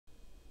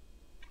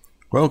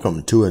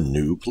Welcome to a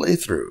new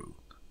playthrough,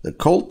 the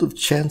Cult of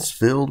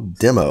Chanseville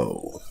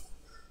demo.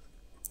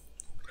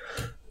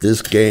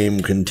 This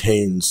game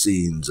contains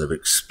scenes of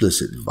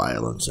explicit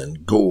violence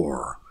and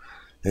gore.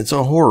 It's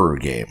a horror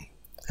game.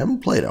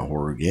 Haven't played a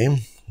horror game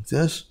like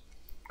this.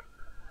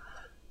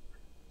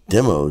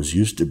 Demos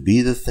used to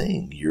be the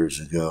thing years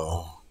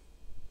ago.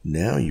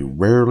 Now you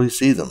rarely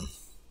see them.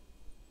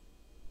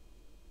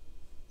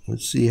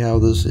 Let's see how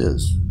this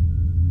is.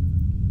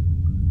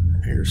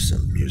 Here's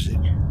some music.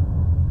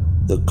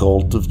 The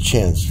Cult of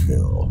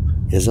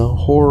Chanseville is a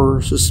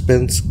horror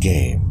suspense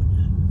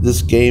game.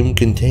 This game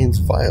contains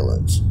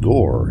violence,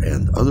 gore,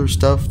 and other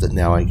stuff that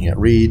now I can't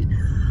read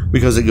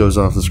because it goes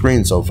off the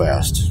screen so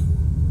fast.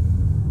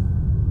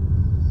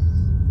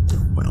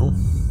 Well,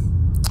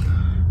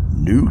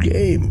 new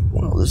game.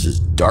 Well, this is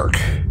dark.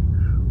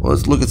 Well,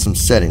 let's look at some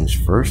settings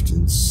first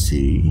and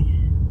see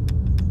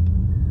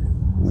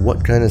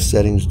what kind of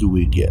settings do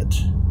we get.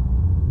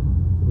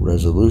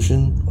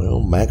 Resolution,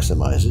 well,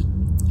 maximize it.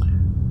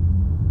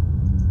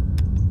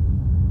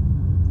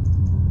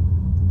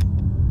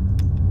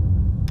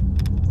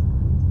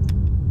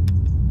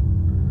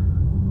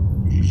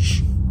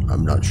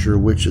 I'm not sure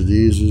which of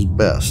these is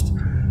best.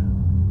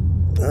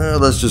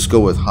 Let's just go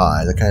with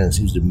high. That kind of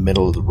seems the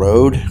middle of the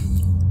road.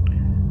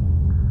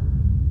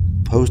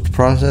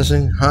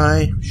 Post-processing,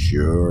 high?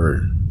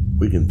 Sure,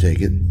 we can take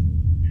it.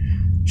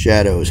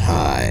 Shadows,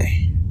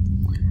 high.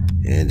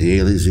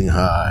 Anti-aliasing,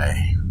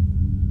 high.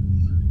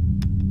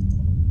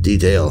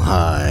 Detail,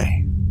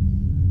 high.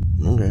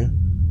 Okay.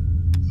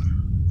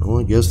 Well,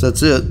 I guess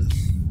that's it.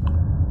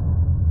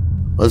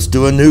 Let's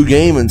do a new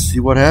game and see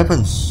what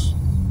happens.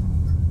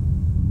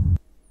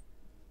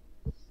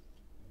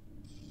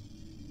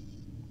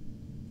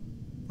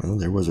 Well,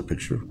 there was a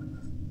picture.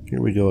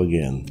 Here we go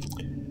again.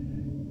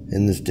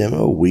 In this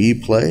demo, we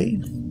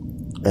play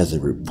as a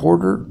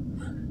reporter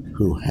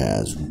who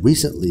has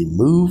recently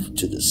moved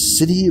to the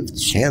city of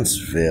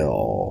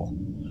Chanseville,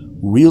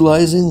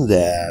 realizing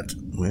that,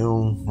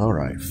 well,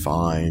 alright,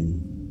 fine.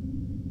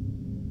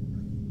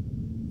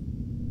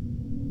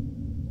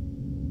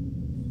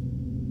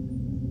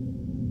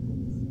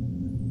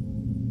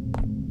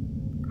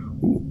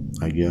 Ooh,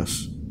 I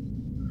guess.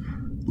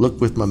 Look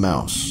with my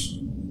mouse.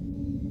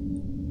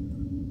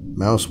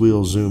 Mouse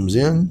wheel zooms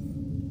in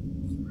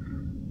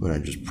when I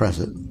just press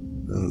it. I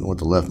don't know what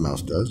the left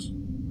mouse does.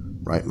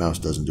 Right mouse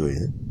doesn't do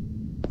anything.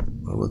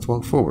 Well, let's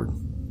walk forward.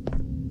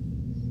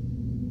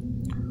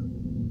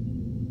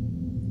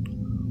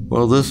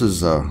 Well, this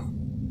is a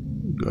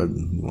good,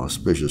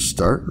 auspicious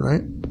start,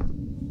 right?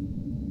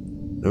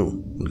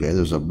 Oh, okay,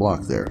 there's a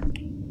block there.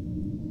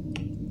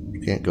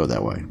 You can't go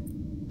that way.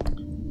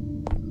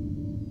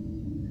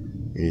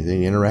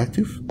 Anything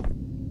interactive?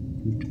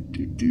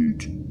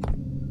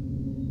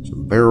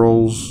 Some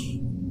barrels.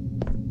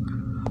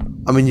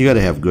 I mean, you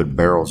gotta have good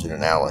barrels in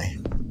an alley.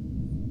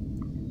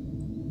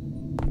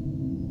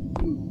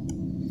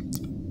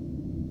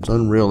 It's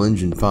Unreal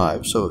Engine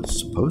 5, so it's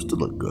supposed to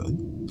look good.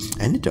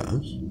 And it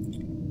does.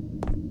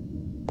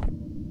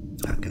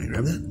 Can I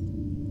grab that?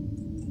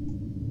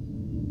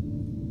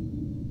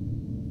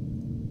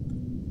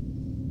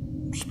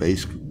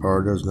 Space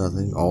bar does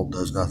nothing. Alt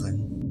does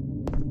nothing.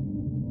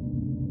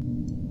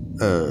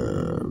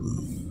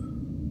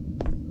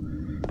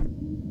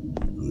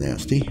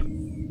 Nasty.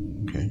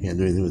 Okay, can't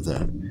do anything with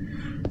that.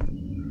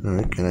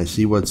 Alright, can I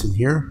see what's in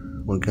here?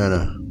 What kind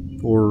of,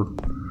 or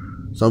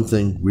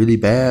something really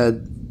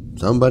bad?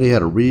 Somebody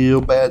had a real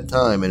bad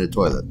time in a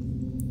toilet.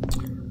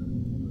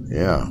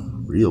 Yeah,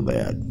 real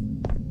bad.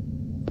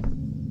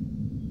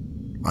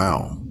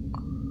 Wow.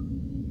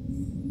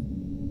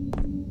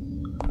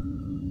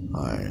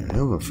 I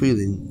have a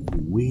feeling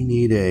we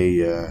need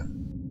a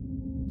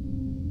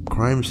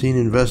crime scene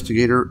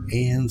investigator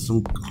and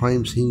some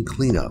crime scene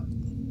cleanup.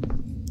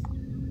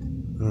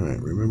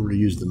 Alright, remember to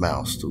use the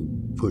mouse to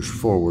push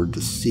forward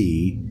to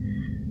see,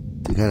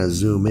 to kind of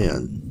zoom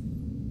in.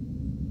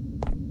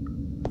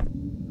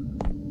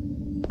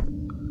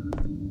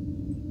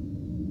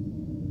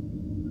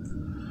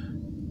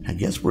 I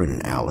guess we're in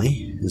an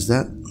alley. Is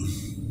that...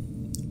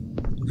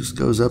 It just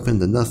goes up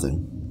into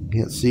nothing.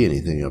 Can't see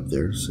anything up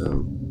there,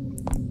 so...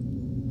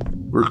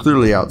 We're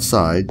clearly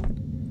outside,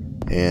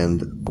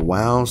 and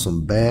wow,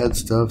 some bad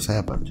stuff's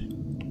happened.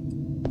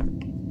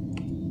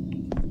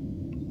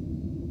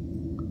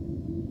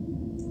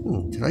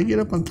 Did I get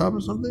up on top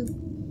of something?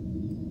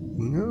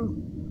 No.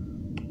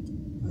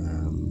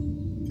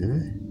 Did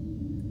I?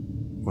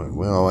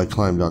 Well, I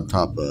climbed on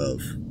top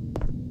of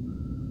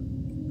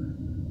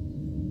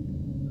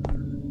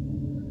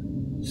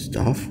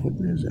stuff. What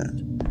is that?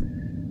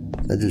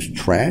 Is that just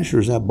trash or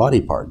is that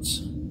body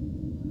parts?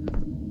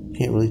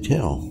 Can't really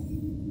tell.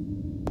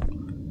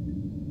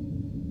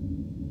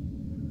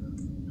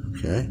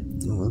 Okay,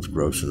 well, that's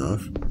gross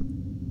enough.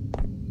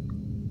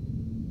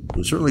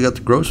 We certainly got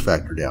the gross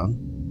factor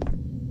down.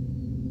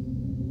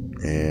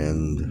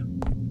 And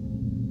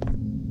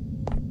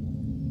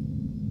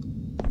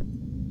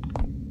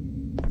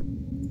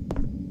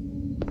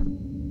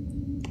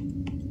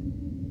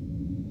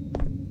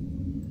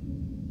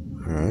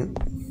all right,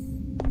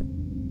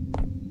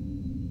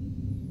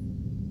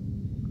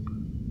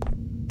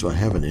 Do I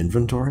have an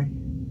inventory?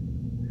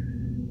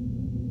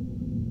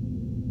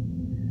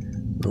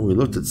 Well, we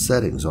looked at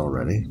settings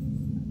already.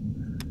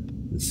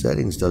 The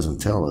settings doesn't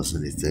tell us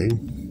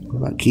anything. What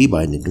about key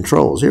binding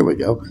controls? Here we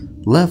go.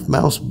 Left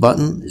mouse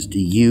button is to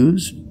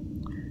use.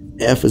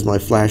 F is my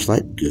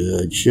flashlight.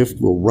 Good.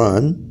 Shift will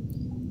run.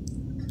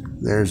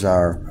 There's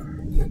our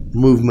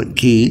movement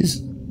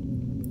keys.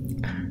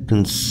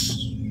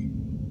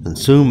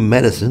 Consume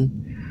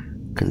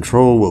medicine.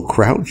 Control will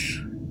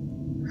crouch.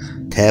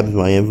 Tab is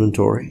my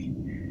inventory.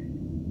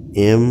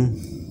 M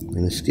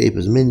and escape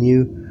is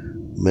menu.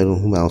 Middle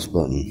mouse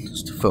button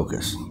is to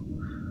focus.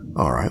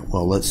 Alright,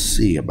 well, let's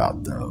see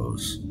about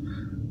those.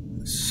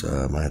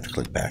 Might have to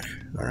click back.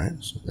 Alright,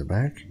 so they're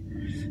back.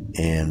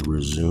 And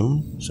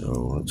resume.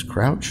 So let's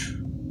crouch.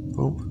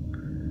 Boom.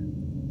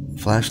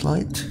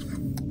 Flashlight.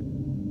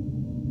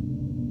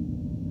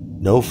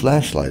 No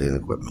flashlighting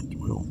equipment.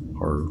 Well,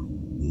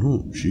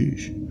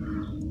 sheesh.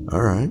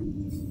 Alright.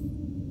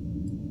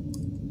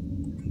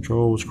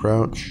 Control was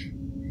crouch.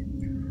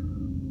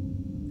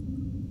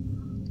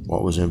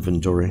 What was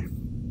inventory?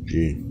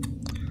 G.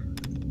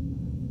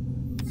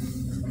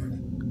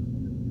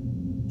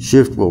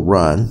 Shift will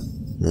run.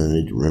 I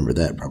need to remember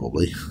that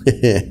probably.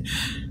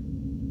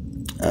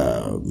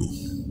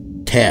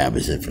 Tab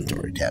is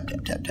inventory. Tab.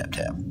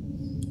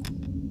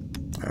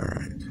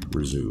 Alright.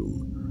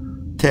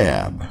 Resume.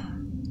 Tab.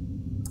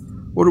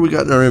 What do we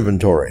got in our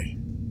inventory?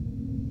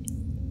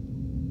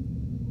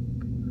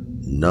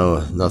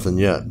 No, nothing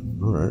yet.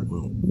 Alright.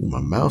 Well, my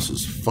mouse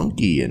is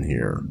funky in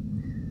here.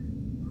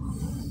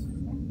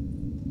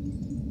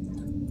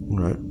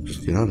 Alright,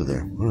 just get out of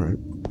there. Alright.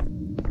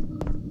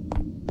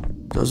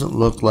 Doesn't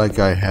look like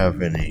I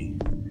have any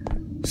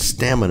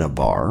stamina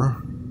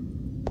bar.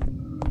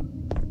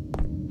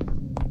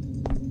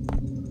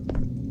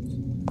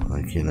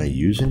 Can I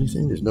use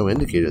anything? There's no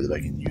indicator that I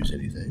can use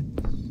anything.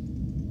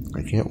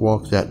 I can't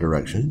walk that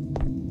direction.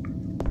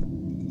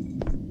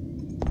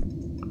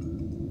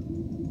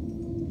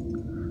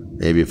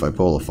 Maybe if I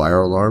pull a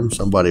fire alarm,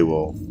 somebody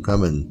will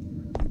come and,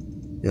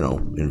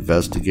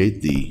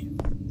 investigate the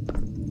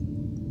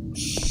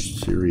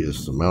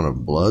serious amount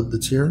of blood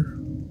that's here.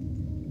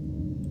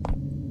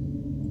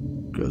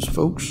 Because,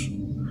 folks,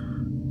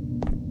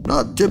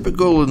 not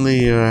typical in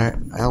the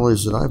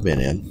alleys that I've been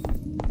in.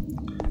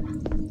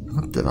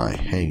 Not that I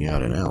hang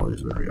out in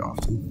alleys very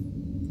often.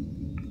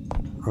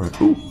 Alright.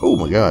 Oh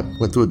my god.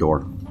 Went through a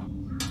door.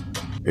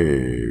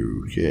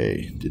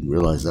 Okay. Didn't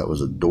realize that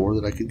was a door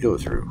that I could go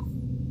through.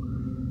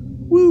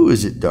 Woo,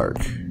 is it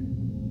dark.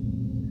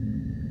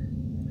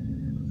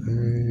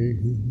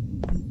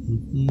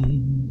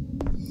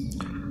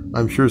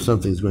 I'm sure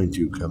something's going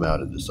to come out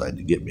and decide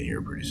to get me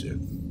here pretty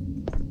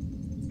soon. I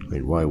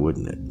mean, why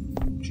wouldn't it?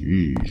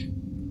 Jeez.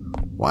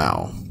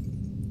 Wow.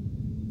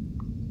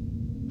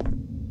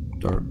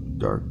 Dark.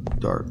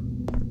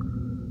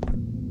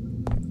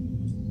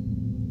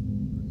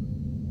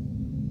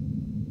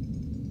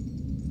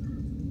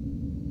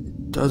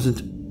 It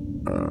doesn't...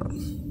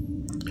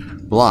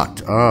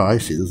 blocked. Ah, I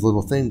see. There's a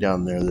little thing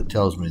down there that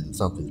tells me that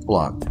something's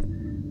blocked.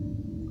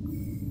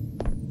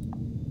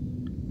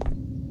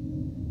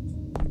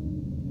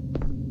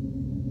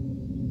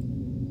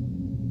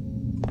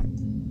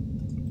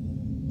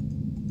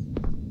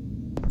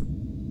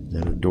 Is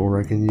that a door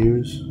I can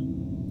use?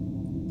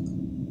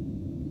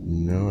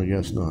 No, I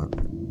guess not.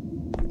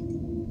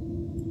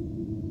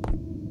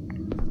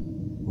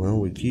 Well,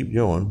 we keep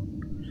going.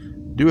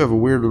 Do have a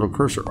weird little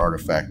cursor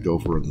artifact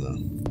over in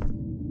the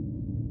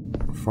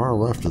far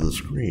left of the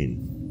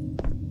screen.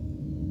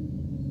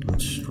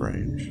 That's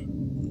strange.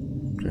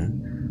 Okay.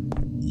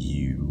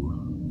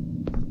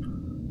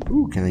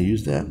 Ooh, can I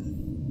use that?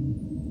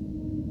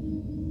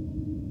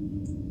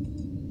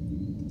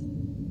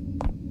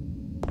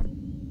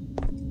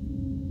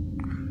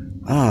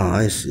 Ah,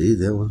 I see.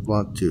 That was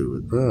blocked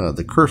too.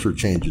 The cursor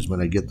changes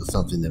when I get to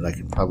something that I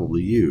can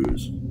probably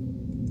use.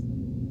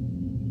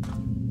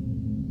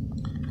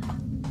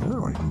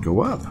 Oh, I can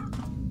go up.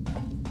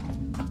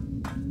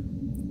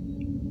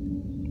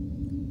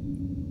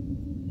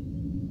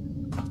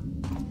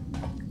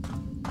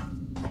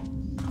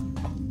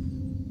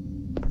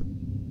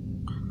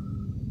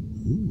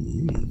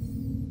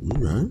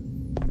 Alright.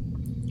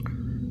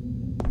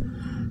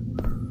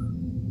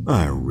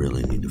 I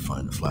really need to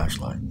find a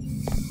flashlight.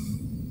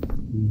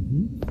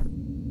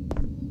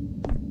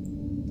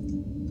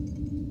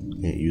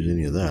 Can't use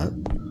any of that.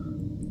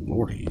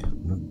 Lordy,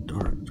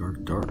 dark.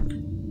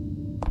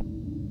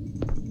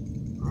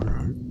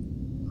 Alright.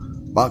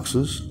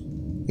 Boxes.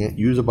 Can't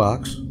use a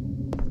box.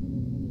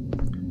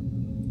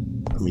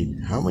 I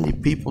mean, how many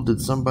people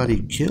did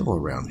somebody kill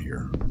around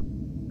here?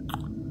 I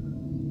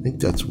think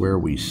that's where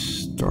we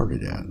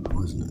started at,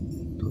 wasn't it?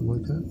 Something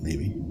like that,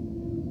 maybe.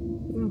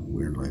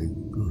 Weird lighting.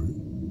 Alright.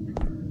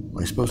 Am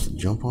I supposed to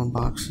jump on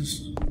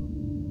boxes?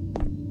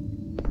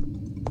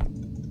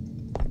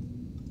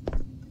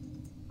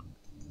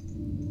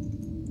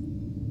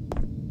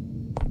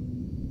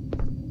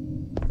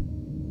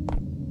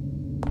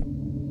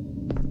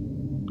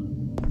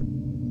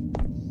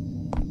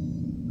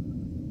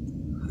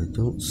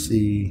 don't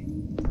see.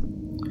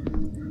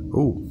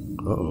 Oh,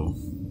 uh-oh.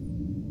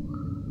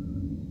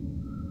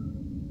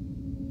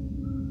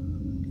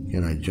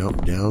 Can I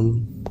jump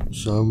down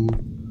some?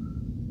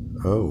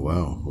 Oh,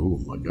 wow. Oh,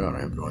 my God.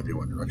 I have no idea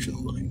what direction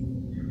I'm looking.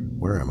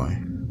 Where am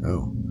I?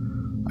 Oh,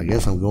 I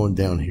guess I'm going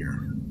down here.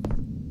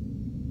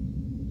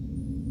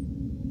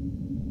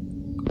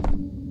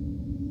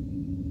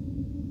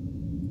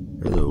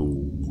 Hello.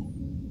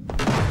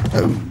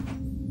 Oh.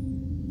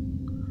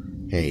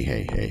 Hey,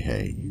 hey, hey,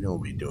 hey. You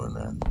don't be doing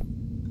that.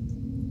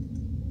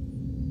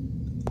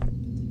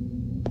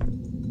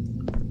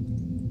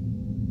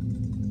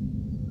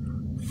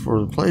 For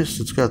the place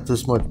that's got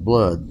this much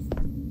blood,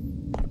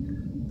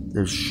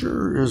 there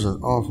sure is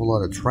an awful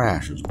lot of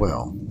trash as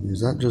well.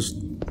 Is that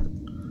just...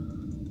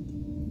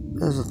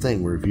 That's the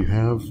thing where if you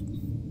have...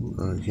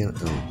 I can't...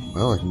 Oh,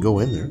 well, I can go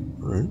in there.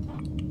 Alright.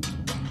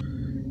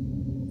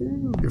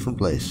 Different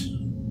place.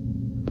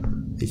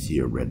 I see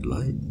a red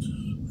light.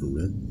 A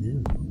red...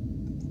 Yeah.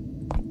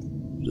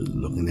 Just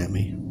looking at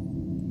me.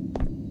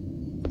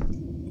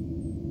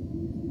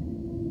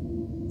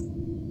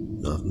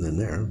 Nothing in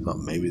there. I thought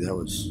maybe that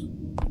was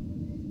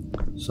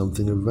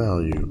something of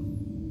value.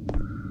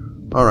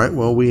 Alright,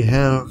 well, we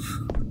have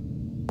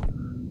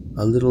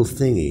a little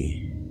thingy.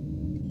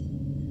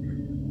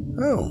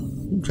 Oh,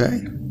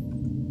 okay.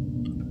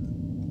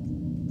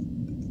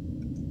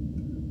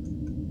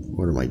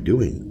 What am I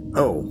doing?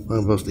 Oh,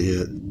 I'm supposed to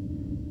hit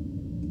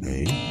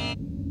A.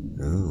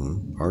 Oh,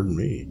 pardon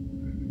me.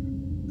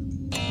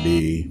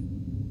 B.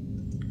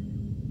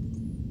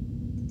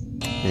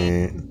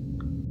 And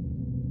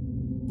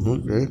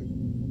okay.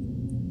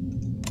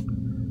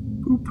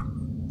 Boop.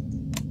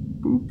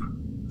 Boop.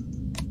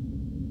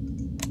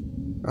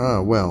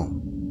 Ah, well.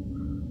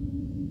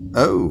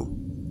 Oh.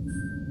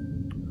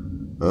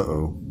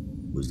 Uh-oh.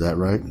 Was that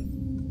right?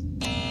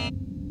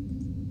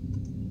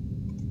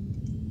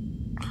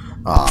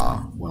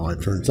 Ah, well, I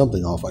turned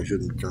something off I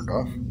shouldn't have turned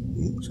off.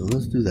 So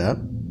let's do that.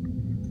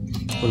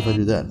 What if I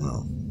do that?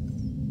 No.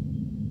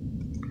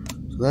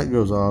 So that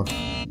goes off.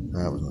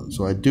 That was not.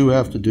 So I do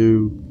have to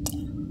do...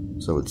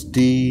 So it's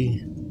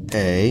D,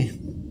 A.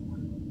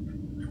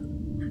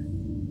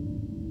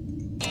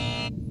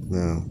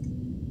 No.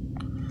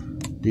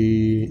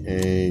 D,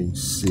 A,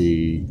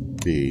 C,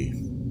 B.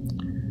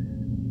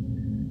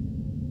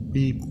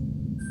 B.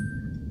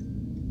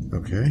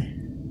 Okay.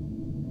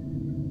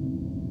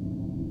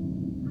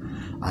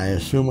 I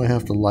assume I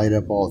have to light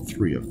up all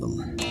three of them.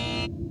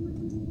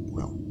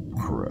 Well,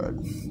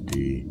 crud.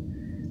 D,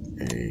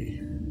 A.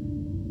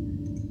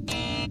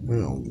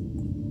 Well,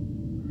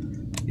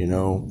 you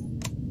know,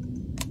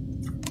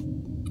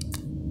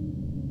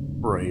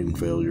 brain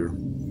failure.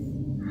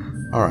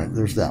 All right,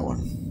 there's that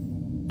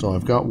one. So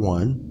I've got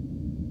one.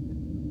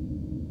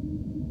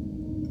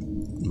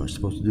 Am I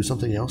supposed to do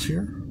something else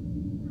here?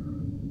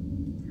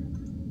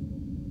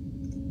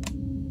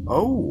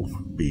 Oh,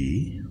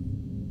 B.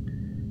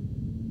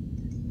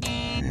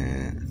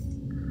 And,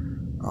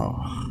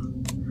 oh,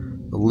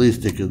 the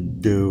least it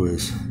could do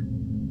is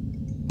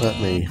let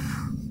me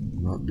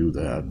not do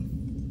that.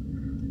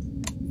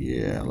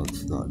 Yeah,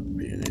 let's not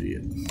be an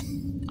idiot.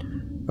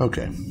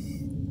 Okay.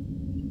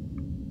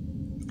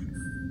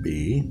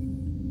 B.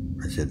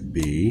 I said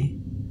B.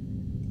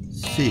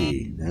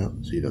 C. No,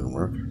 C doesn't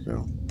work.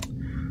 So,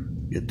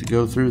 get to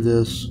go through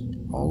this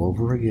all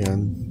over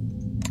again.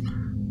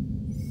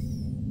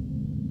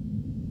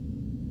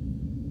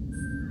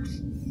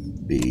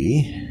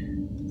 B.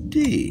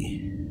 D.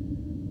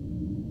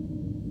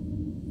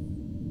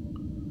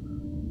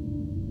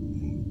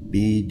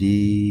 B,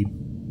 D.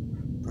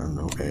 I don't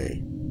know,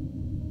 A.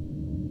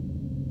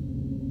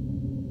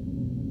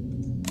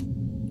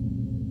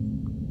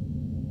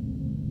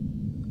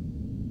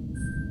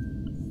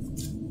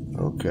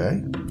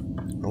 Okay,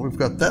 well, we've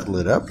got that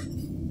lit up.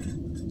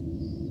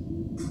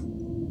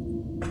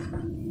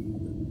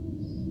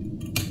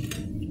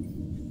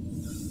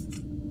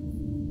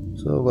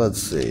 So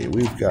let's see,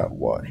 we've got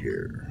what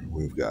here?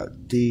 We've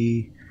got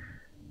D,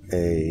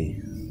 A,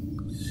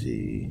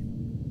 C,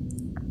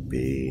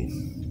 B.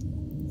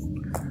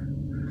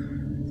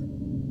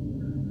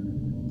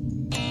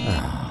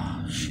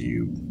 Ah,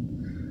 shoot.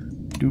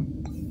 Doop,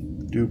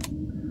 doop,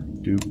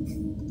 doop,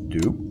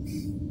 doop.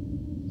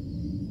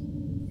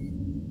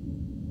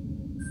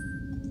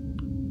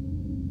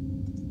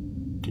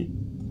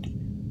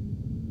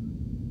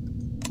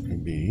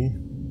 B,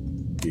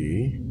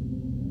 D,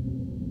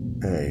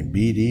 A,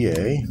 B, D,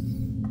 A,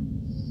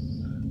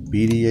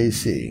 B, D, A,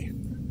 C.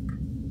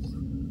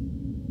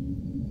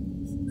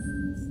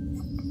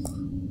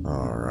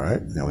 All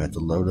right, now we have to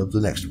load up the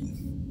next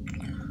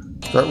one.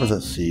 Start with a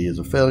C as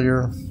a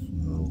failure.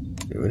 We'll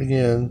do it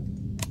again.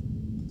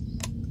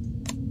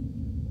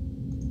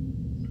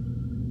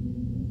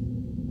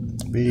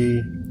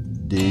 B,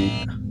 D,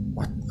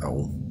 what?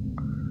 No.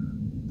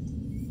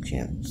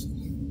 Can't.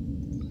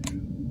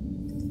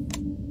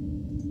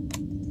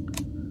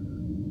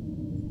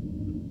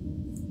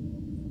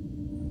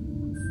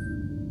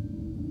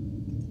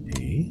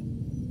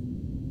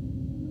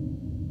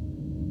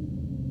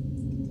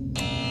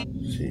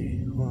 C.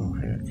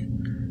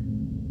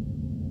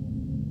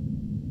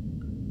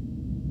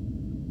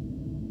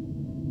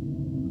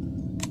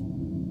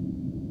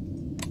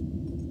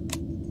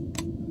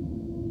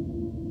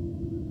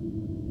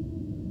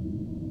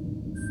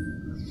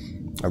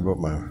 I wrote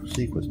my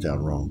sequence down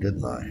wrong,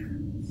 didn't I?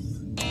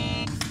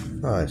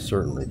 I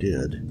certainly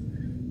did.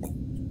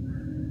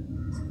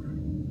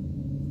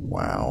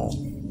 Wow.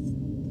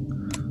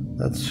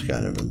 That's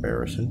kind of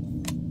embarrassing.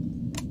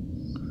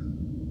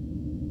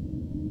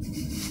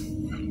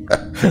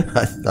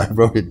 I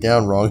wrote it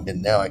down wrong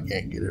and now I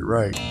can't get it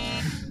right.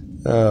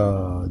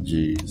 Oh,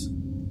 jeez.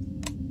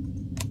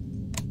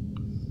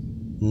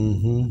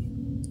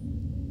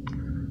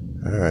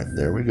 All right,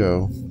 there we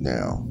go.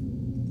 Now.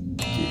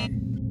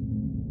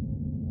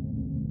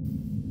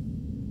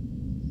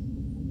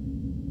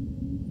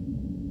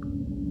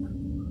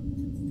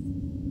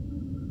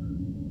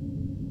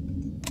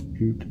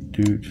 Doot,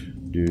 doot,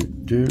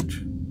 doot, doot.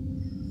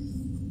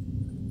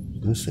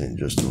 This ain't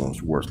just the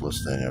most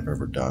worthless thing I've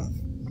ever done.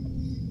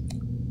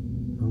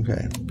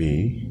 Okay,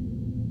 B,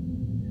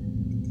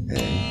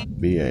 A,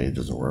 B, A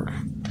doesn't work.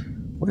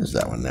 What is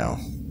that one now?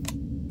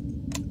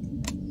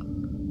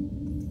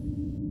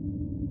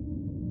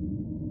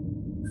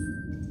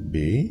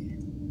 B.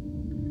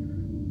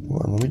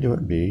 Well, let me do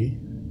it. B,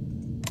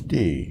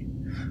 D.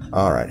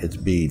 All right, it's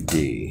B,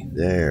 D.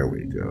 There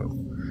we go.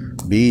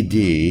 B,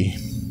 D,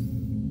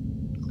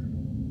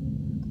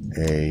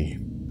 A,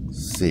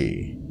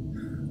 C.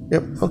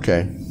 Yep,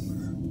 okay.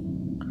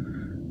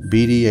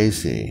 B, D, A,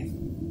 C.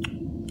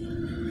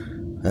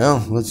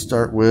 Well, let's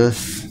start with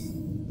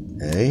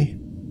A.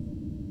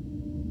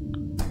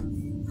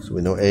 So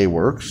we know A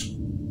works.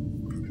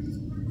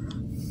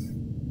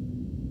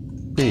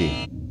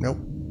 B. Nope.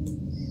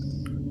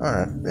 All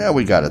right. Yeah,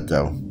 we got it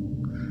though.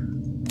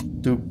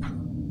 Doop,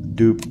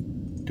 doop,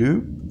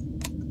 doop,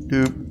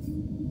 doop.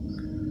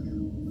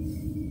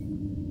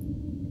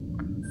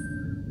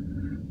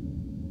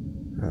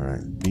 All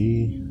right.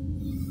 B,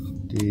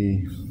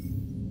 D,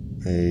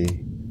 A,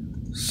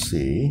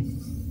 C.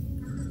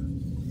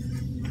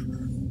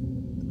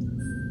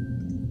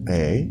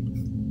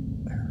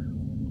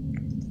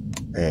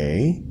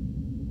 A,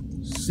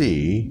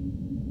 C,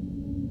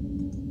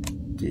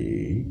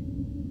 D.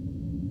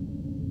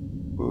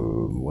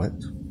 What?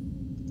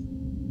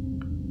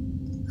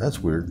 That's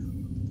weird.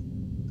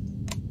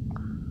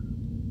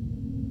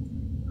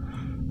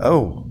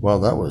 Oh, well,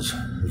 that was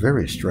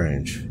very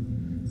strange.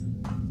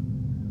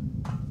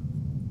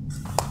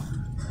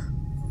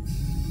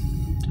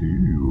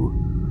 Ooh,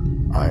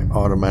 I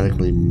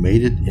automatically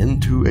made it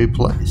into a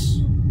place.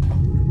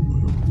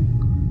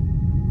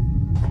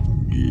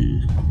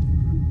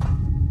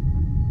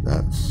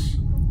 That's...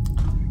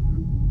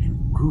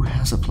 Who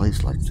has a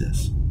place like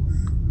this?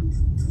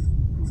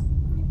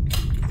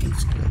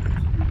 It's good.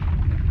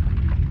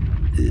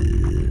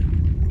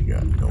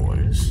 Got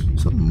noise.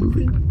 Something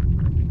moving?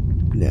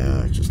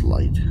 Nah, it's just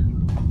light.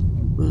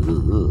 I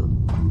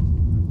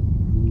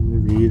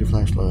need a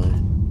flashlight.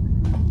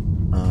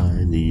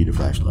 I need a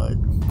flashlight.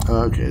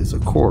 Okay, it's a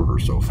corridor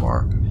so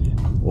far.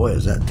 Boy,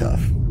 is that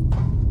tough.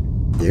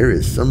 There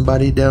is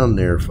somebody down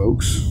there,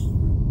 folks.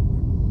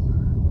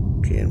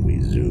 Can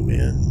we zoom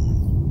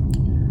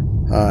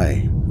in?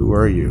 Hi, who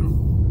are you?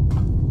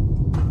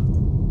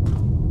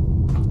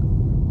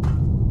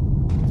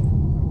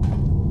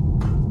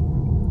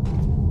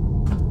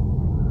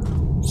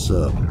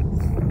 Sup?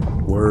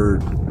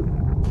 Word.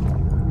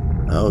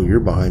 Oh,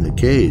 you're behind the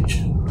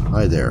cage.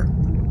 Hi there.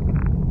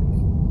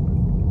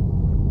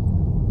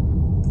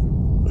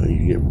 Oh,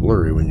 you get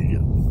blurry when you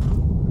get...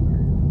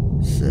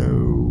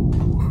 So...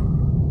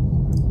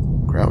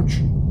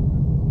 Crouch.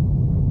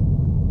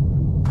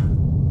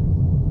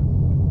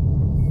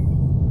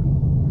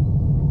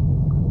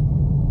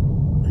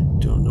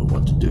 Don't know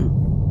what to do.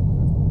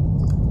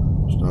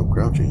 Stop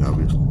crouching,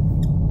 obviously.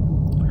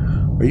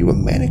 Are you a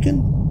mannequin?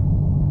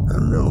 I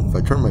don't know. If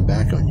I turn my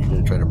back on you, you're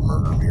going to try to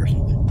murder me or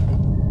something.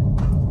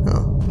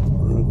 Oh,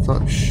 I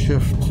thought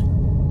shift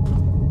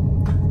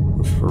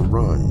was for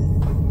run.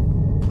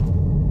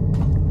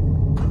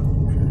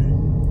 Okay.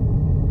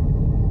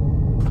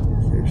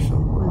 Is there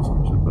someplace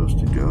I'm supposed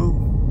to go?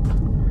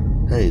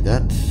 Hey,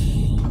 that's...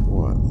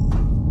 what?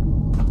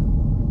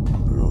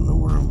 I don't know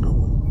where I'm going.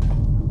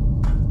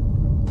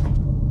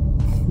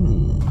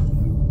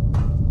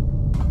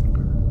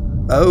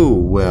 Oh,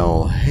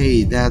 well,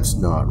 hey, that's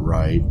not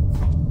right.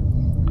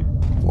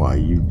 Why,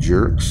 you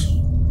jerks.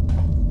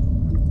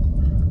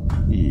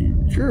 You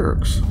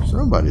jerks.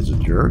 Somebody's a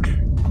jerk.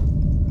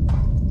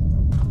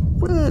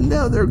 Well,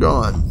 now they're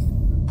gone.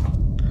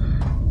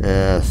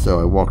 So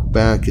I walked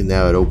back, and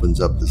now it opens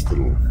up this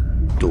little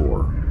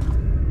door.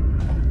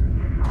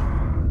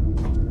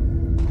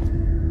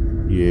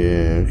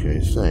 Yeah, okay,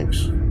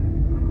 thanks.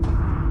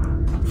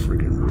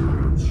 Friggin'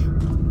 weirdos.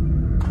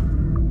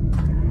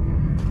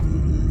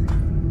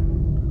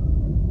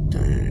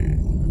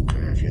 Dang,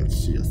 okay, I can't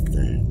see a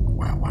thing.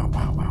 Wow, wow,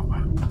 wow, wow,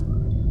 wow.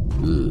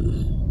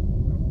 Ugh.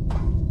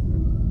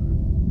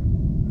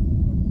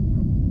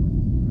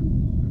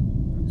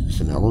 Is this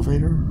an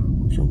elevator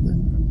or something?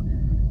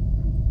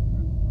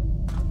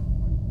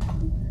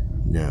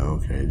 No,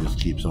 okay, it just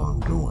keeps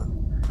on going.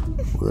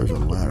 Well, there's a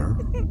ladder.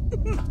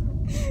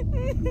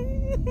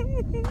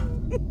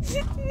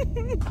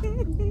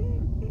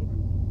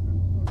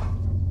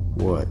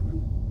 What?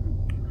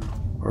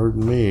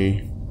 Pardon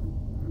me.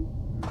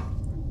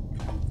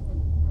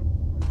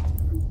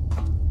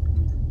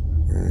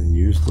 And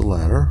use the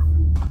ladder.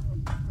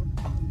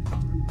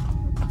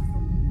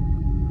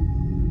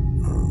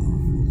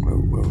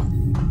 Whoa.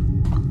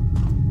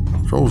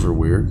 Controls are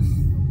weird.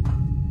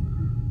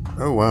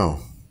 Oh wow.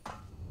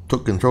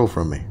 Took control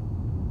from me.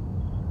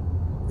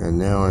 And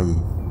now I'm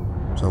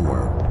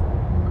somewhere.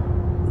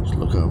 Let's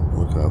look up.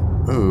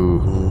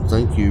 Oh,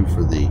 thank you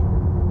for the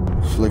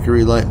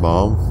flickery light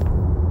bulb.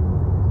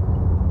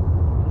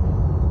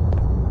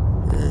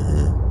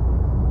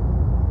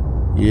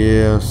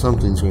 Yeah,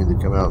 something's going to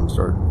come out and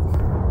start.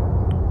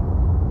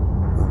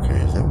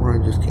 Okay, is that where I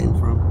just came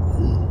from?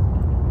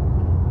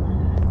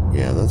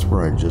 Yeah, that's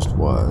where I just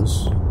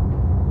was.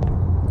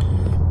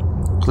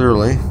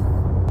 Clearly,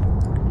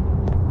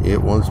 it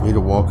wants me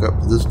to walk up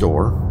to this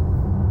door.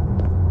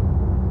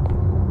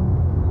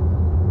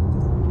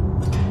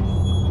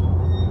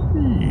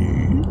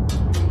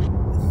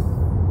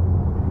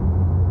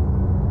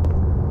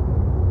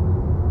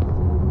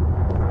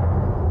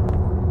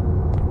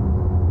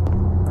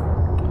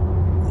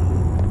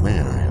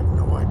 Man, I have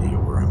no idea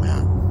where I'm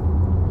at.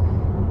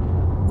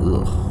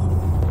 Ugh.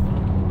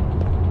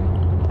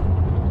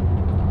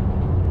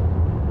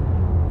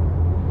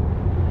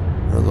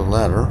 Another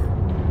ladder.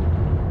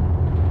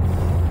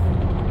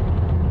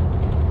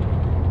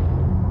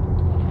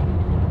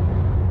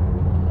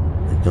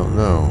 I don't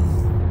know.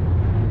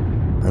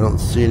 I don't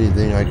see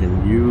anything I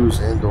can use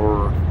and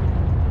or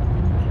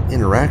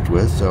interact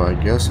with, so I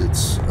guess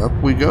it's up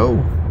we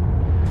go.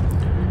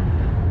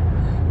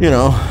 You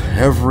know,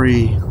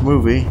 every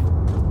movie,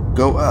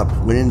 go up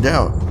when in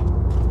doubt.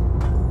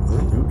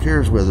 Who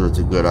cares whether it's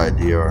a good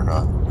idea or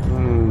not?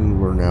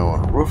 We're now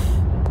on a roof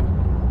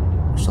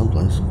or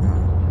someplace.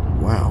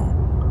 Wow.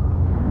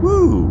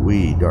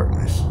 Woo-wee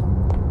darkness.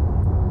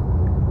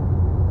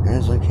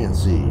 Guys, I can't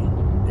see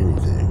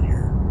anything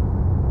here.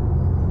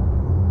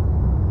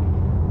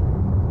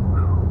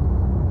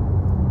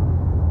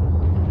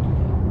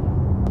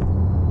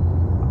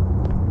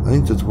 I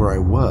think that's where I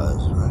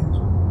was, right?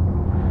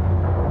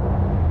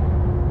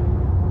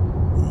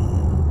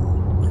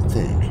 I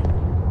think.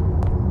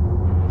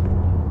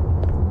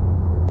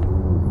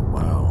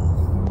 Wow.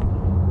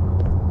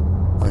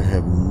 I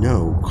have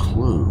no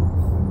clue.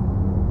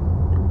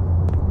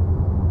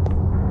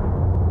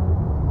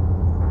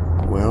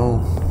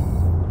 Well,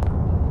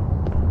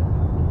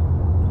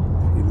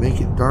 you make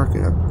it dark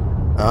enough.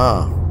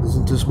 Ah,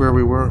 isn't this where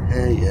we were?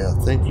 Hey, yeah,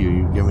 thank you.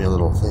 You give me a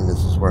little thing.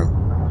 This is where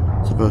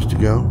I'm supposed to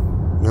go.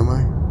 Am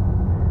I?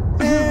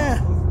 Yeah.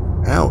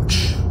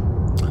 Ouch.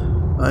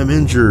 I'm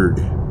injured.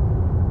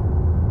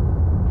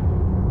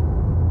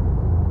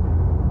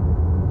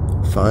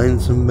 Find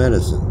some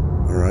medicine.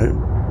 Alright.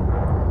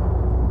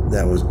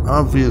 That was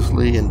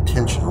obviously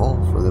intentional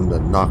for them to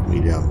knock me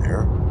down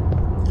there.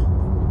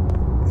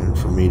 And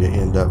for me to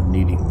end up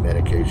needing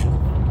medication.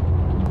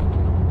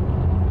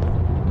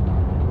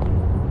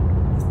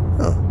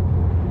 Oh.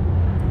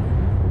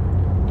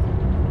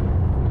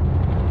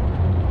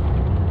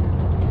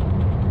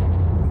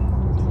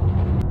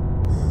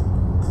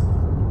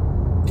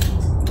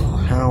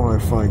 How I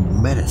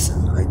find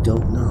medicine, I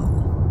don't know.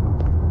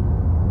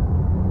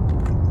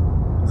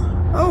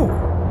 Oh,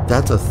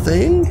 that's a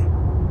thing?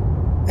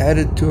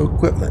 Added to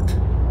equipment.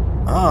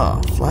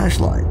 Ah,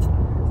 flashlight.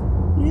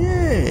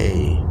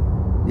 Yay.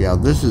 Yeah,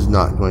 this is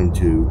not going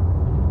to...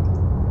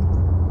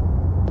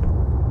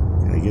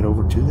 Can I get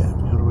over to that?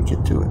 How do I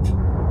get to it?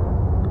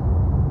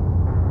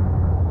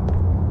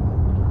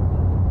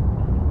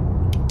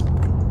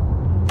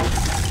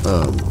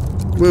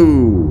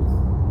 Woo!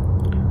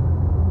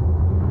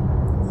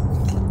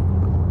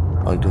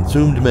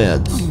 Unconsumed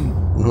meds.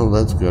 Well,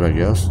 that's good, I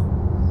guess.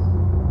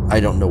 I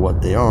don't know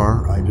what they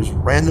are. I just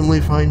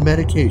randomly find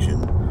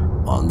medication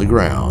on the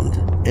ground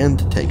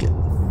and take it.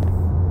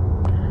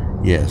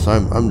 Yes,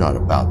 I'm not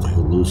about to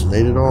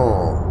hallucinate at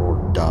all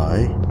or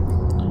die.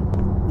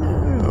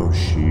 Oh,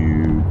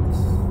 shoot.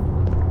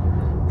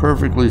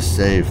 Perfectly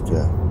safe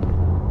to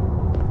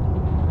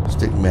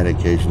stick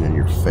medication in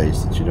your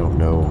face that you don't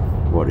know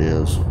what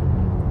is.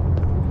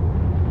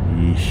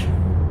 Yeesh.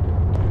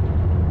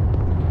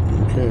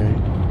 Okay.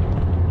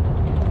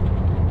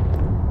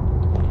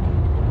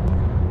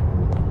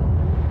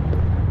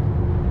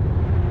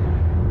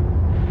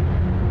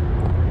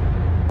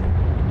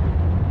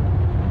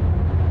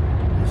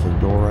 Is there a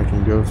door I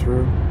can go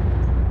through?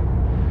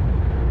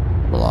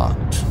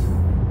 Blocked.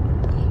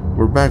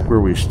 We're back where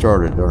we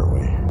started, aren't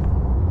we?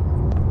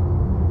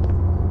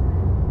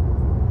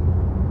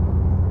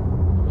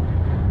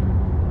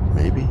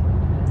 Maybe?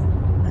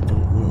 I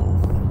don't know.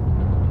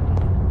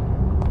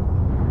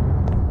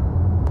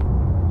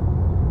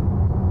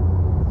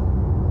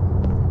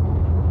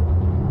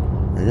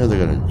 I know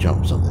they're going to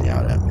jump something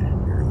out at me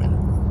here in a minute.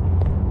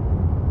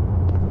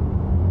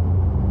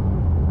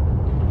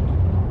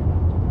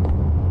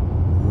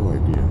 No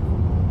idea.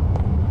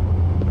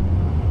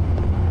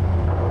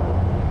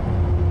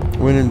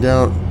 When in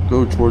doubt,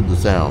 go toward the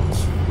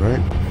sounds,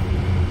 right?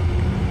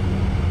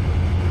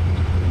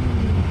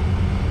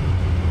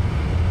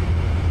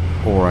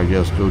 Or I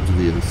guess go to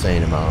the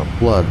insane amount of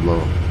blood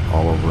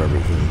all over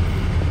everything.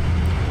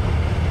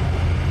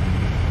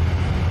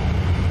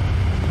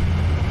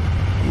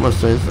 I must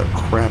say, this is a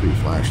crappy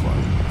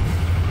flashlight.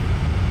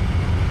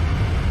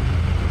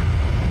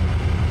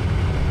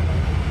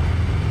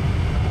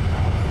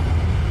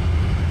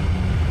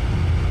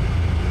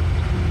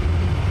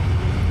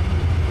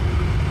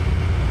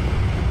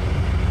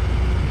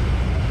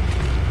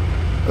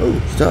 Oh,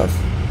 stuff.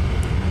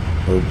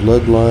 Her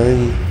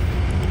bloodline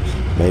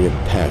made a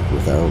pact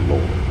with our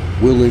Lord.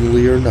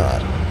 Willingly or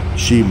not,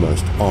 she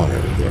must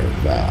honor their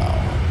vow.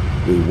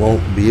 We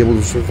won't be able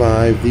to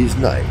survive these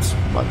nights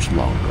much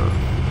longer.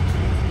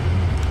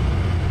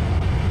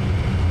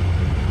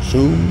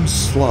 Zoom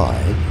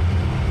slide.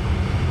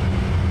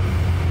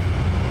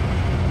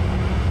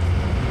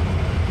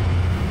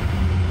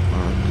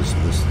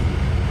 Dismiss them.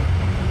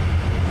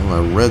 Well, I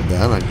read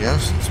that, I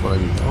guess. That's what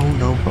I need. Oh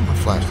no, put my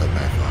flashlight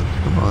back on.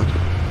 Come on.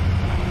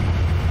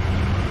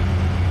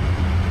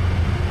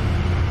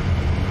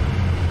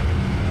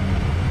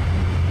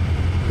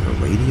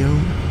 Radio?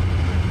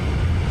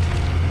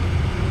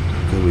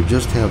 Okay, we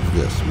just have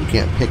this. We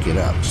can't pick it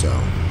up, so.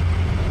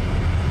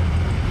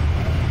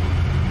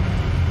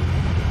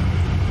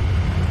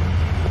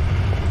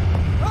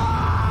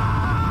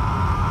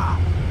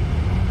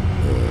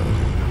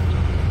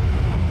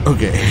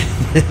 Okay.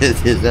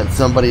 Is that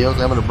somebody else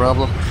having a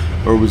problem?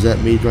 Or was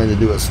that me trying to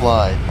do a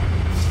slide?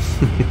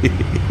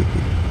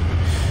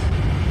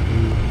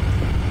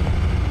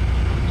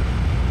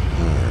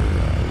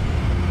 Alright.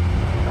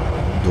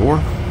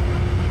 Door?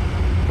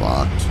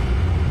 Locked.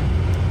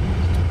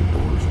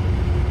 Doors.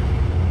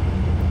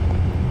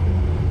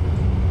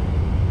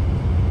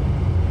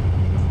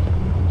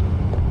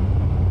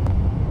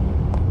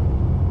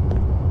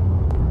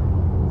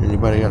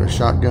 Anybody got a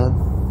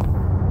shotgun?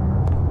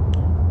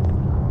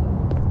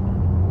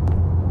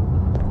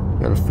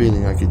 Got a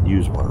feeling I could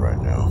use one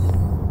right now.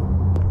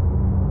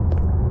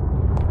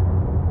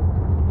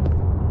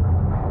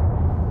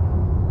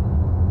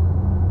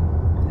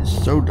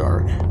 It's so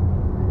dark.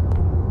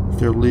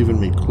 They're leaving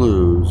me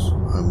clues,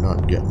 I'm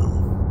not getting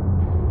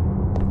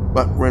them.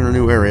 But we're in a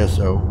new area,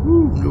 so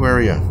new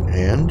area.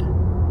 And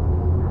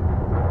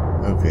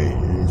okay,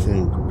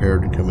 anything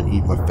prepared to come and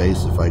eat my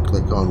face if I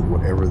click on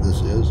whatever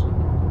this is?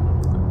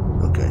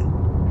 Okay.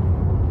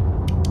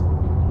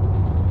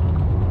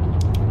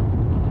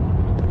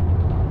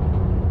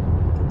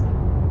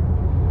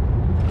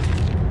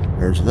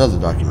 There's another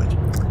document.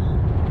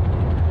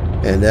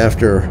 And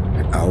after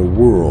our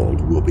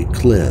world will be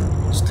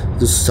cleansed,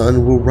 the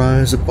sun will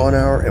rise upon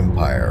our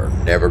empire,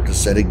 never to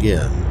set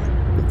again.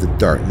 With the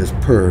darkness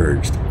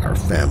purged, our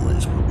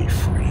families will be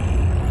free.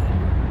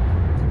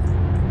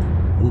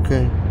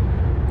 Okay.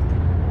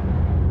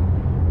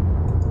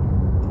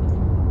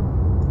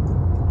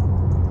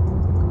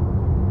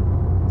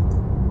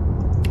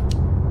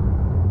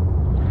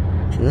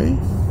 Okay.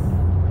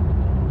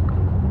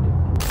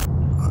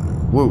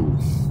 Whoa,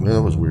 yeah,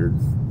 that was weird.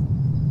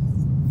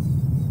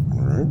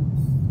 Alright.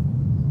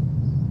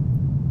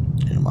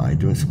 Am I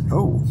doing some...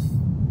 Oh.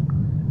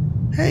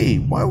 Hey,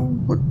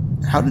 what?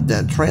 How did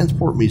that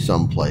transport me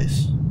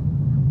someplace?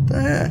 The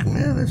heck,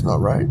 man, that's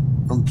not right.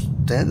 I'm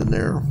standing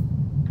there.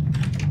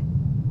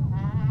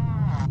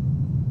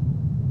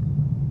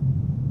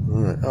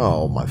 Alright.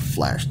 Oh, my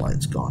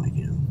flashlight's gone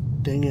again.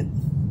 Dang it.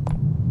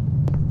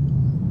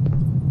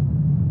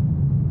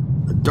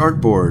 A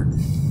dartboard.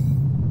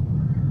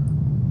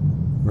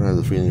 I have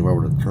the feeling if I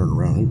were to turn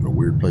around, it's a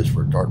weird place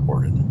for a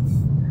dartboard, isn't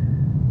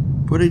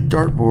it? Put a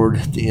dartboard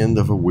at the end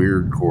of a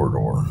weird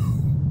corridor.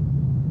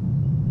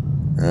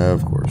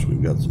 Of course,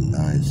 we've got some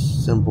nice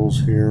symbols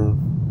here.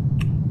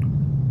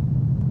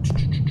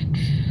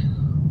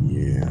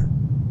 Yeah.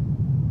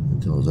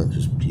 Until is that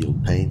just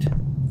peeled paint?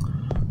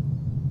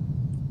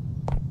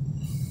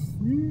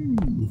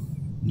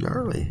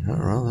 Gnarly. Oh,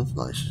 well, that's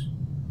nice.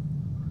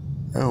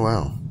 Oh,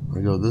 wow.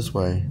 I go this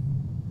way.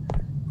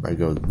 If I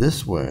go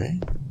this way,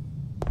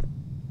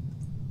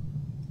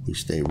 we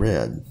stay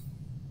red.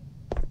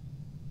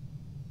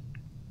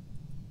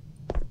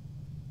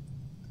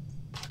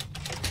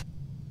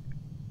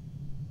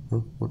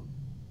 What?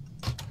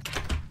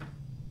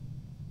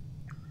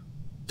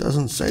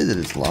 Doesn't say that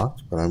it's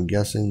locked, but I'm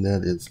guessing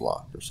that it's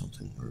locked or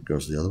something. Or it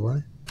goes the other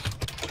way?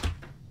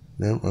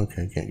 No?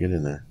 Okay, can't get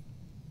in there.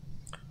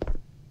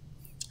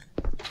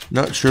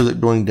 Not sure that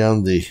going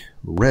down the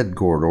red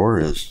corridor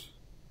is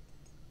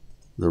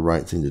the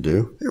right thing to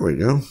do. There we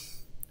go.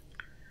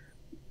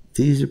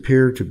 These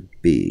appear to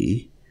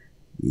be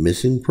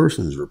missing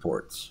persons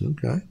reports.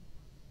 Okay.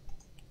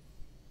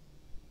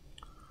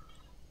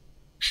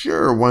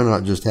 Sure, why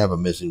not just have a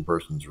missing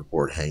persons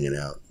report hanging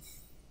out?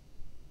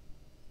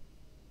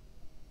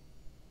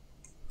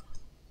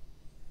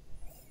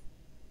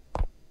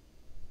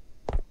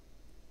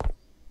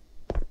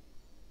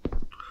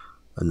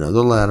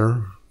 Another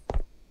ladder.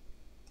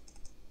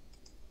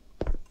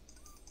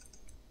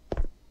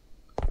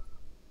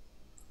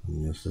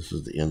 Yes, this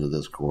is the end of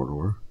this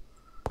corridor.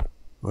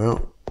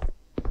 Well,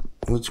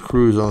 let's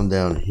cruise on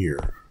down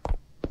here.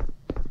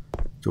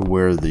 to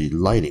where the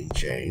lighting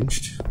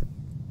changed.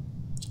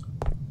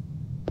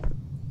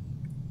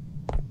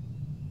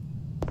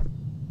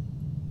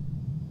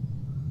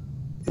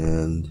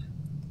 And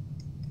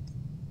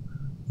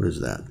what is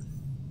that?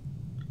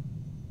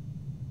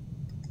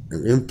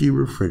 An empty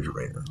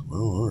refrigerator.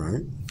 Well, all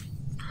right.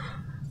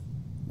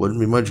 Wouldn't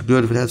be much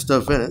good if it had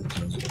stuff in it.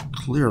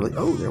 Clearly.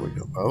 Oh, there we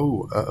go.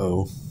 Oh,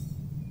 uh-oh.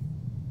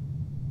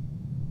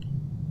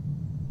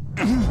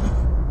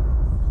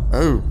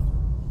 Oh,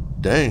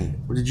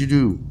 dang. What did you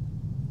do?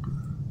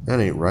 That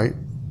ain't right.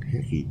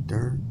 Hecky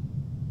darn.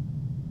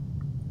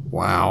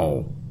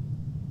 Wow.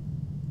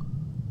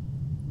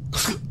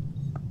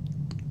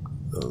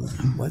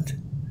 What?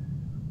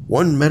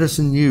 One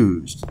medicine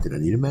used. Did I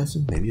need a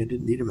medicine? Maybe I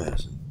didn't need a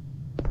medicine.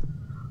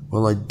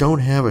 Well, I don't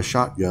have a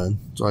shotgun,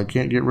 so I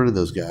can't get rid of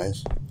those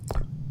guys.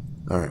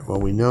 Alright, well,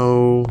 we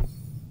know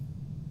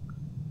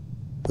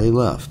they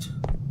left.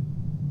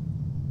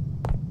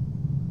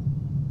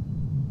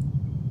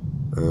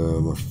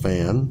 A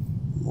fan.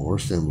 More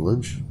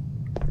assemblage.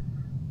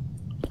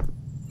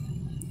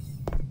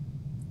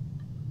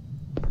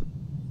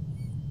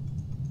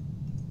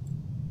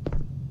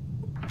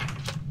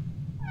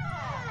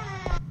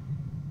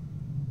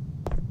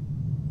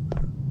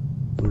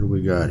 What do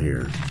we got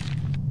here?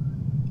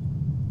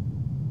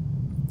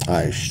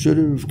 I should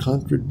have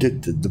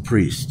contradicted the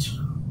priest.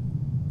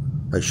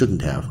 I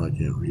shouldn't have. I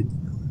can't read.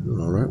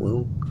 Alright,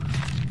 well,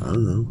 I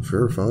don't know.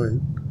 Sure,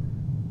 fine.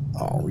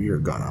 Oh, you're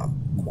gonna,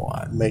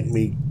 what, make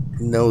me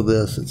know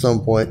this at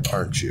some point,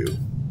 aren't you?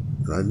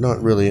 I'm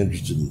not really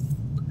interested in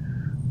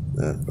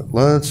that, but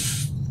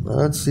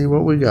let's see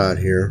what we got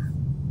here.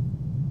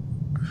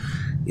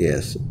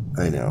 Yes,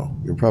 I know.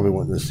 You're probably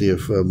wanting to see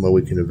if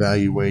we can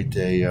evaluate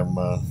an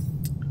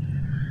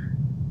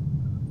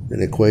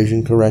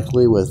equation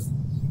correctly with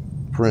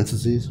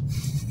parentheses.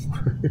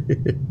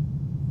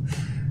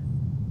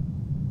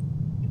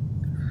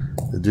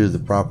 To do the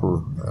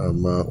proper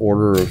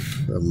order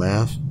of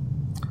math.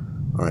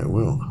 All right,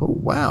 well, oh,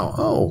 wow,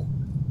 oh,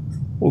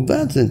 well,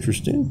 that's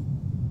interesting.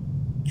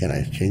 Can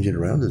I change it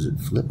around? Does it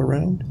flip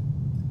around?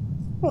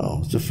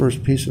 Oh, it's the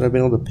first piece that I've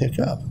been able to pick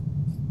up.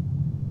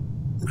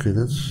 Okay,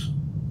 that's,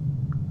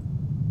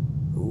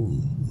 oh,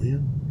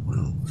 man,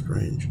 wow,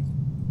 strange.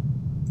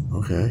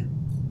 Okay.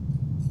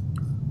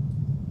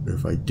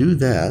 If I do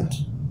that,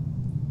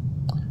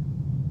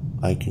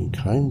 I can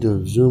kind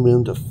of zoom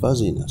into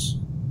fuzziness.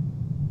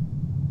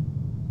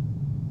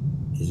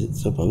 Is it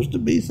supposed to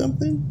be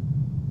something?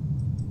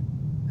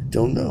 I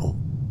don't know.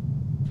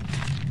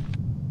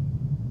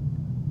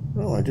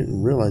 Oh, I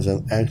didn't realize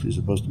I'm actually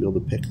supposed to be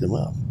able to pick them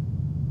up.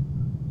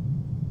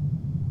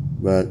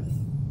 But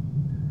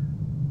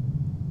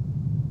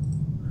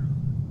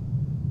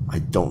I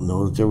don't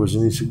know that there was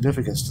any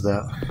significance to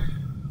that.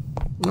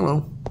 Oh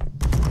well.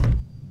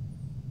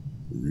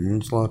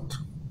 It's locked.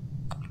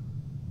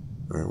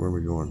 Alright, where are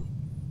we going?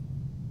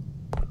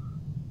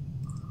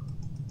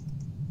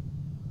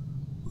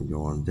 We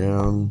go on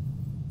down.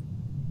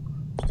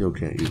 Still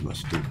can't use my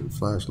stupid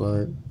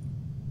flashlight.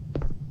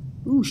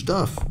 Ooh,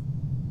 stuff.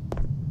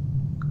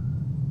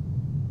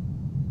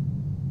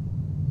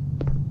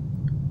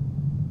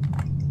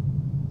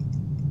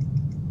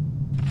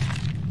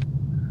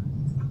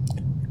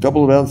 A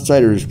couple of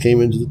outsiders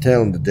came into the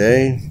town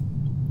today.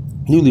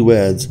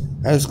 Newlyweds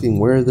asking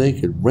where they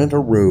could rent a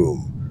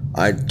room.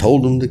 I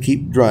told them to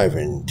keep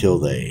driving till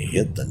they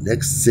hit the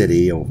next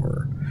city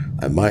over.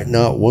 I might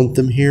not want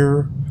them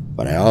here,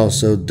 but I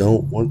also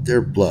don't want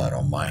their blood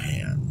on my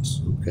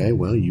hands. Okay,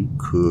 well, you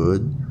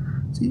could.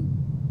 See,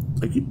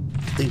 I keep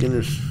thinking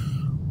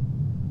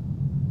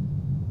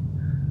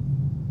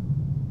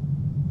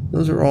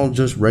those are all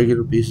just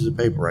regular pieces of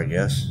paper, I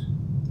guess.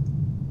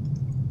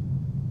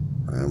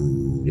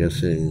 I'm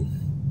guessing.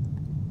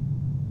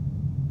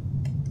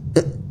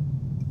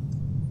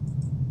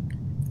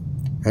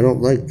 I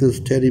don't like this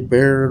teddy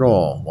bear at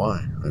all.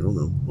 Why? I don't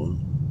know.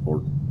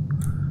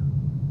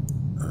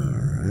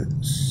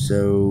 Alright,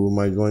 so am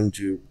I going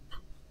to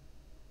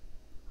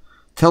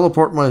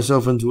teleport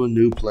myself into a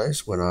new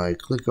place when I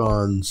click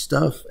on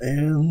stuff,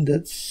 and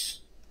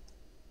it's,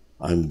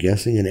 I'm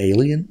guessing, an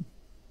alien?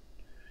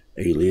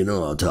 Alien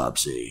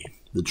Autopsy.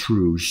 The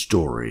true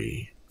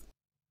story.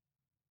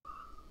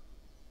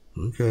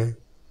 Okay.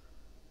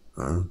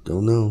 I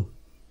don't know.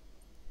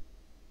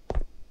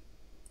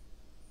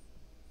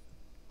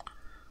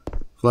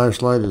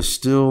 Flashlight is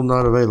still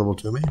not available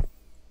to me.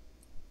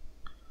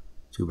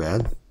 Too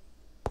bad.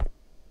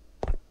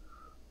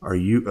 Are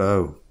you?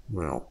 Oh,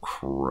 well,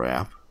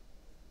 crap.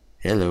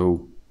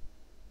 Hello.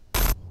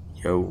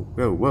 Yo,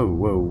 whoa, whoa,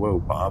 whoa, whoa,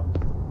 Bob.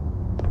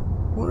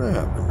 What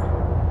happened?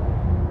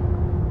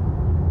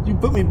 You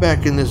put me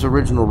back in this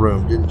original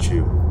room, didn't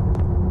you?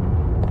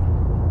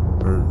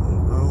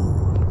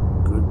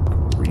 Oh, good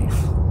grief.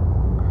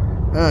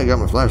 Ah, I got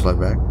my flashlight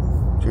back.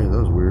 Gee, that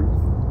was weird.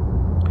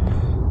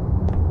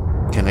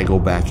 Can I go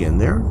back in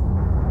there?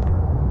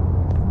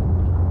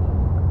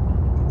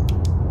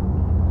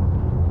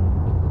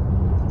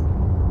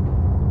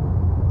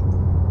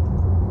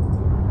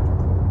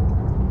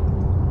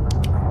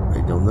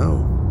 I don't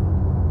know.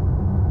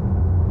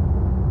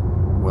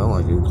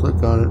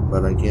 click on it,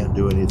 but I can't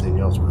do anything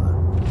else with it.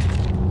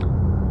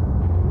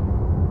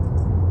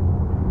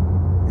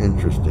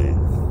 Interesting.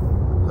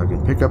 I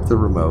can pick up the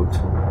remote.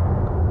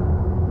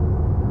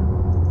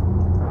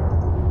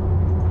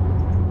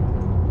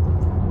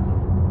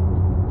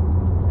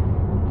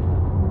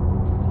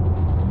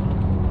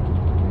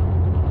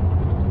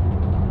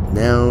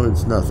 Now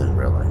it's nothing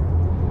really.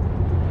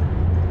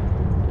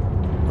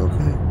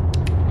 Okay.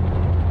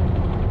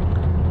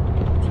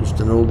 Just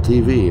an old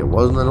TV. It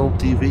wasn't an old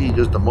TV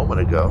just a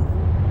moment ago.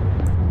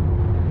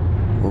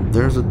 Well,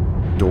 there's a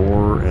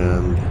door,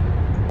 and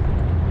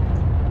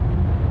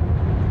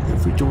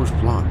every door's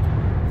blocked.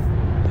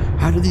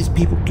 How do these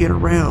people get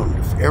around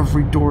if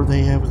every door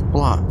they have is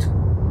blocked?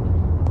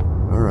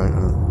 Alright,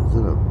 is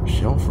it a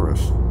shelf or a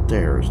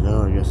stairs?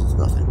 No, I guess it's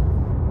nothing.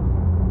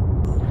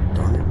 Oh,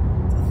 darn it.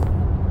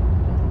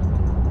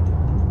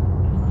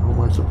 How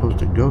am I supposed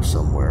to go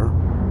somewhere?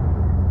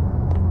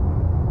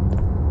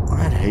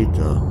 I'd hate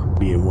to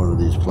be in one of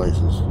these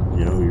places.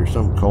 You know, you're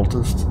some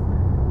cultist.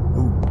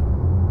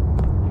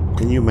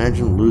 Can you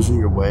imagine losing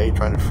your way,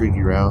 trying to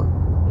figure out,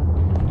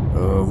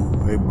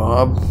 hey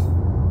Bob,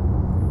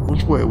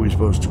 which way are we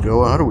supposed to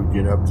go? How do we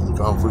get up to the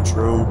conference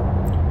room?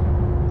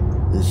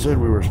 They said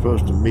we were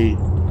supposed to meet.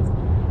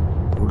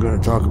 We're going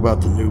to talk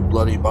about the new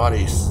bloody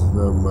bodies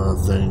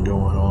thing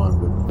going on,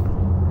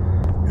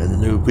 and the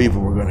new people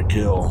we're going to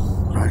kill.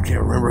 I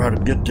can't remember how to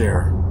get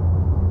there.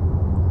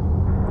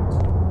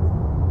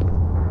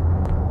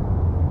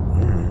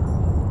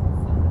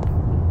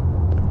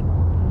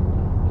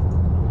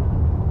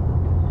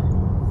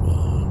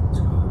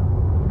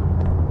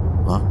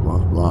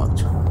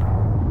 Locked.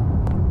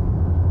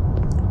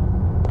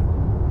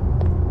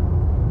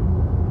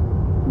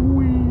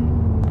 Whee!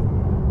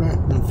 Back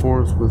and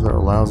forth with our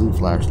lousy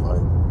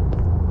flashlight.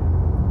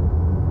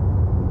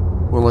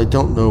 Well, I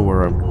don't know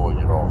where I'm going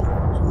at all.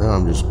 So now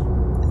I'm just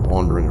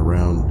wandering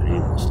around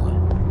aimlessly.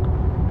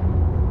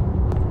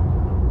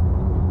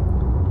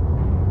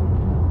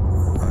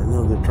 I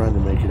know they're trying to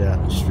make it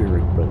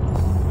atmospheric, but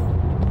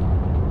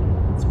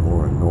it's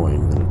more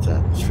annoying than it's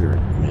atmospheric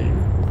to me.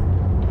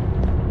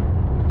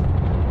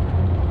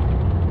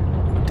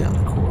 Down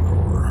the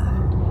corridor.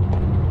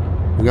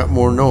 We got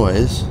more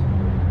noise.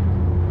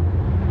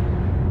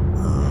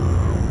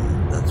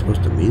 That's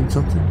supposed to mean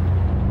something?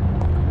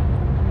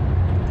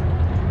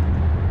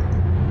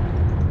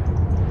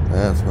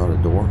 That's not a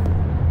door.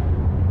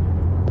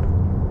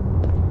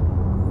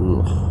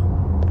 Ugh.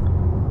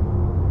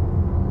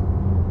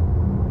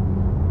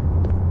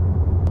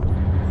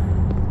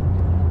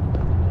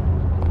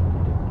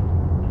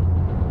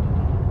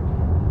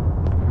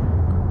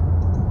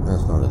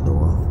 That's not a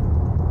door.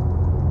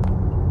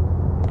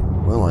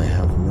 Well, I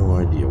have no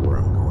idea where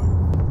I'm going.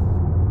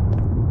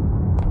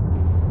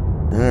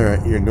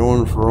 Alright, you're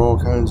going for all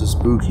kinds of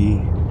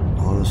spooky.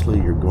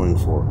 Honestly, you're going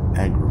for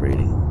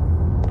aggravating.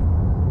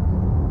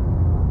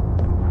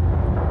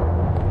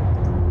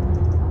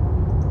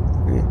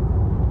 Yeah.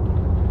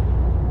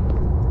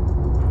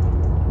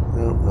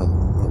 No,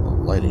 nothing. Well,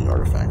 the lighting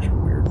artifacts are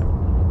weird.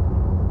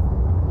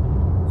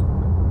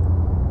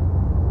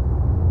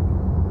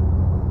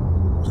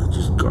 Is that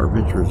just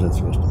garbage, or is that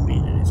supposed to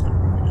mean anything?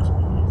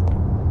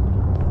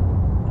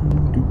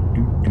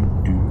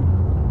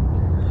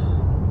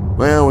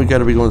 Well, we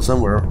gotta be going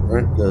somewhere,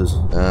 right? Because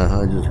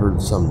I just heard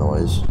some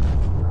noise.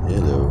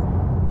 Hello.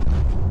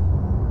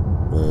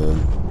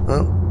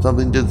 Oh,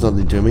 something did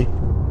something to me.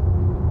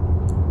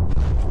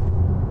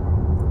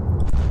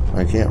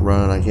 I can't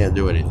run, I can't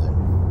do anything.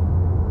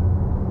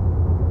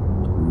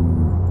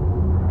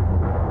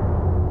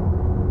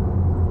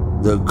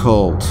 The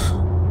Cult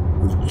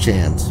of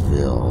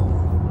Chanseville.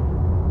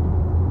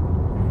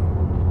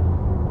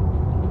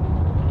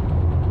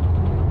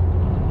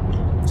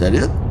 Is that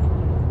it?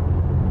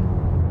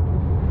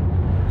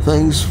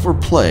 Thanks for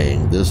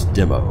playing this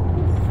demo.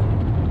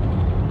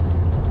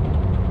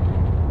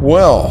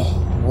 Well,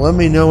 let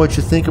me know what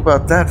you think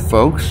about that,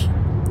 folks.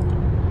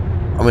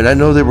 I mean, I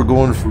know they were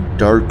going for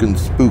dark and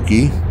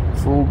spooky,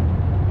 for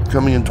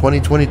coming in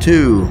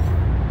 2022.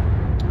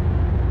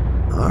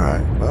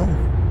 Alright, well,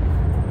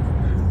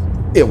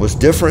 it was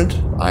different.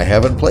 I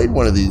haven't played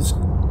one of these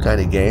kind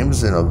of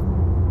games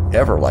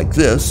ever like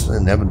this,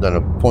 and haven't done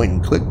a point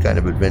and click kind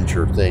of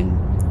adventure thing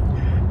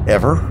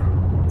ever.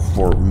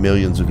 For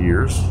millions of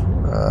years,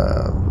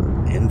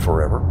 in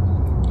forever.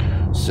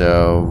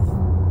 So,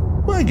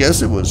 well, I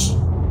guess it was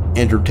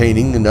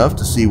entertaining enough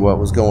to see what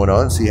was going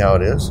on, see how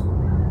it is.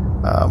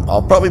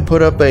 I'll probably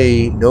put up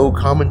a no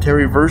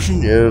commentary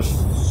version if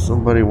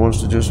somebody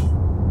wants to just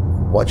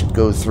watch it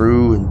go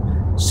through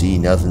and see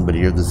nothing but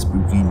hear the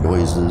spooky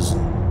noises.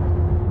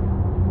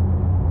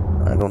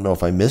 I don't know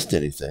if I missed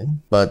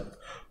anything, but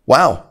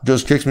wow,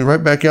 just kicks me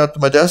right back out to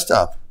my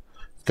desktop.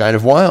 Kind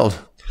of wild.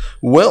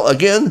 Well,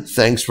 again,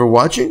 thanks for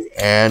watching,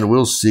 and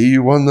we'll see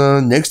you on the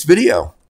next video.